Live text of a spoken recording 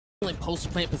in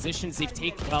post-plant positions they've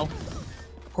taken. Well,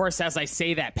 of course, as I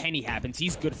say that, Penny happens.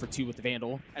 He's good for 2 with the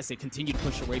Vandal as they continue to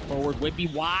push their way forward. Would be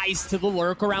wise to the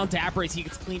lurk around Dapper as he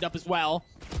gets cleaned up as well.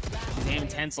 Damn,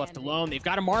 Tenz left alone. They've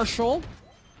got a Marshal.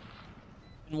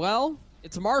 And well,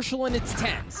 it's a Marshal and it's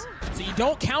Tenz. So you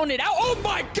don't count it out. Oh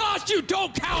my gosh, you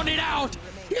don't count it out!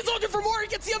 He's looking for more. He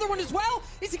gets the other one as well.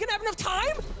 Is he gonna have enough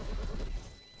time?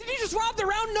 Did he just rob the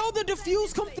round? No, the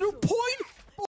defuse come through. Point